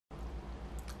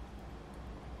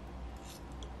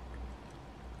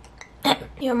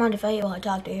You don't mind if I eat while I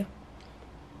talk to you?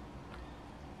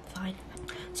 Fine.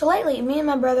 So lately, me and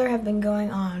my brother have been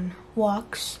going on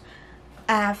walks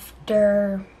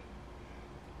after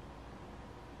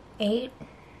 8.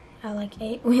 I like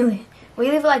 8. We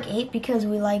leave like 8 because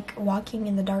we like walking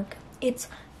in the dark. It's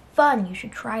fun. You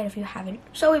should try it if you haven't.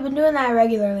 So we've been doing that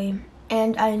regularly,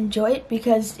 and I enjoy it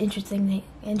because interesting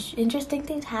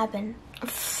things happen.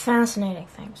 Fascinating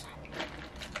things.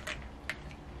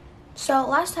 So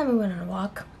last time we went on a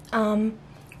walk,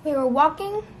 we were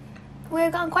walking. We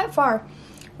had gone quite far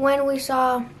when we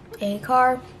saw a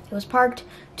car. It was parked.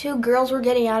 2 girls were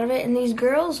getting out of it, and these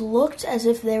girls looked as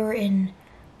if they were in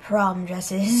prom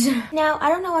dresses. Now, I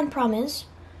don't know when prom is.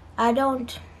 I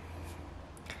don't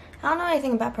know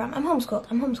anything about prom. I'm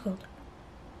homeschooled.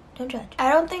 Don't judge.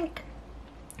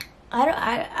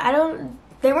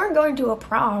 They weren't going to a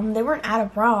prom. They weren't at a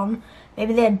prom.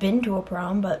 Maybe they had been to a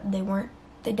prom, but they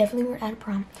definitely weren't at a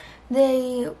prom.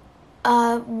 They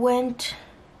went,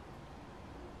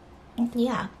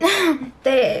 yeah.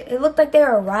 It looked like they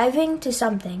were arriving to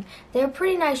something. They were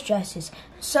pretty nice dresses.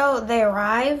 So they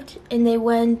arrived and they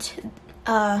went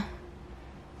into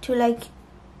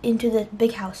the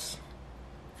big house.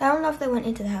 I don't know if they went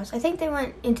into the house. I think they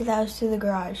went into the house through the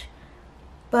garage.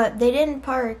 But they didn't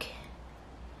park.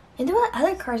 And there were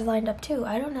other cars lined up too.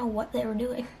 I don't know what they were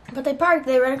doing. But they parked,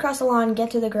 they ran across the lawn, get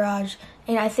to the garage,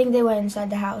 and I think they went inside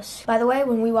the house. By the way,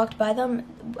 when we walked by them,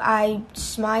 I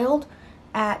smiled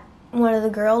at one of the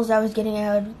girls that was getting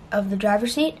out of the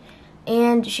driver's seat,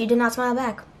 and she did not smile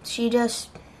back. She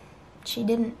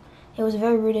didn't. It was a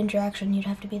very rude interaction. You'd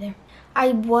have to be there. I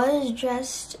was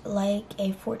dressed like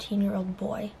a 14-year-old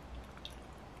boy.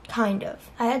 Kind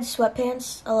of. I had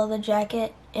sweatpants, a leather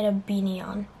jacket, and a beanie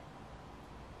on.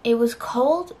 It was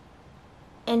cold,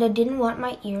 and I didn't want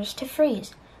my ears to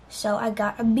freeze, so I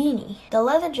got a beanie. The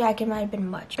leather jacket might have been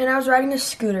much. And I was riding a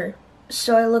scooter,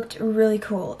 so I looked really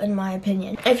cool, in my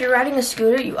opinion. If you're riding a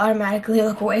scooter, you automatically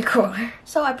look way cooler.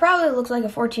 So I probably looked like a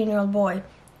 14-year-old boy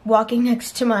walking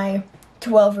next to my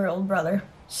 12-year-old brother.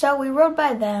 So we rode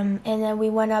by them, and then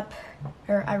we went up,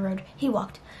 or I rode, he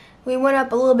walked. We went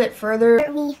up a little bit further.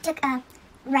 We took a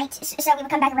right, so we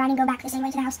would come back around and go back the same way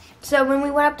to the house. So when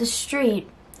we went up the street,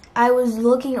 I was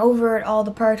looking over at all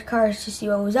the parked cars to see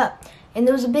what was up. And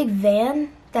there was a big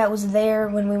van that was there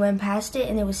when we went past it,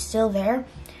 and it was still there.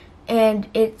 And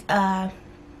it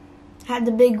had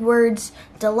the big words,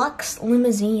 Deluxe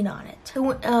Limousine on it.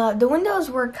 The windows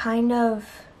were kind of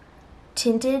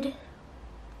tinted.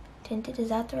 Tinted, is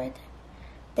that the right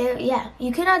thing? Yeah,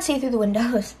 you could not see through the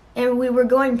windows. And we were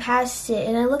going past it,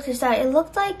 and I looked inside. It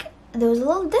looked like there was a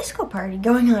little disco party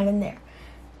going on in there.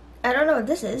 I don't know what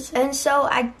this is. And so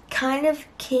I kind of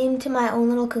came to my own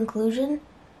little conclusion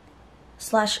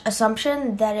 /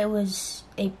 assumption that it was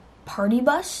a party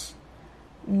bus.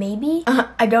 Maybe.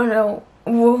 I don't know.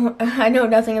 Well, I know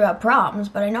nothing about proms,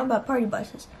 but I know about party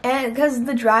buses. And because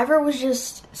the driver was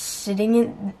just sitting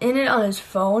in it on his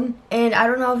phone, and I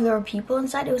don't know if there were people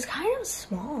inside. It was kind of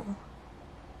small.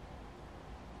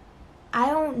 I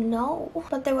don't know.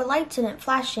 But there were lights in it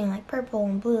flashing like purple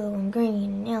and blue and green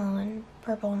and yellow and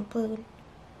purple and blue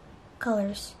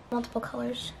colors. Multiple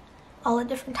colors. All at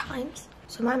different times.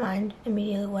 So my mind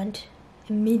immediately went,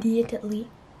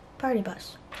 party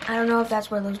bus. I don't know if that's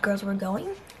where those girls were going,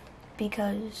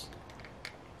 because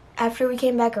after we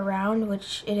came back around,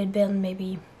 which it had been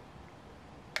maybe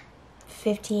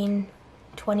 15,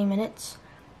 20 minutes,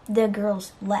 the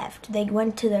girls left. They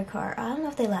went to their car. I don't know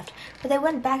if they left, but they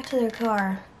went back to their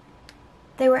car.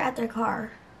 They were at their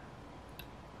car.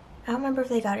 I don't remember if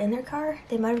they got in their car.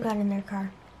 They might have gotten in their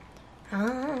car. I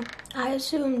don't know. I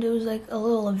assumed it was like a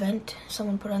little event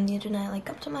someone put on the internet, like,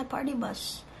 come to my party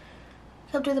bus.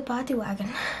 Come to the party wagon.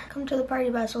 Come to the party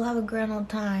bus. We'll have a grand old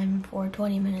time for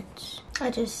 20 minutes. I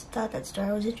just thought that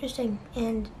story was interesting,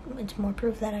 and it's more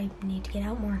proof that I need to get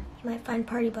out more. You might find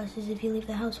party buses if you leave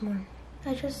the house more.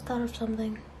 I just thought of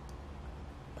something,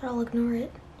 but I'll ignore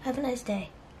it. Have a nice day.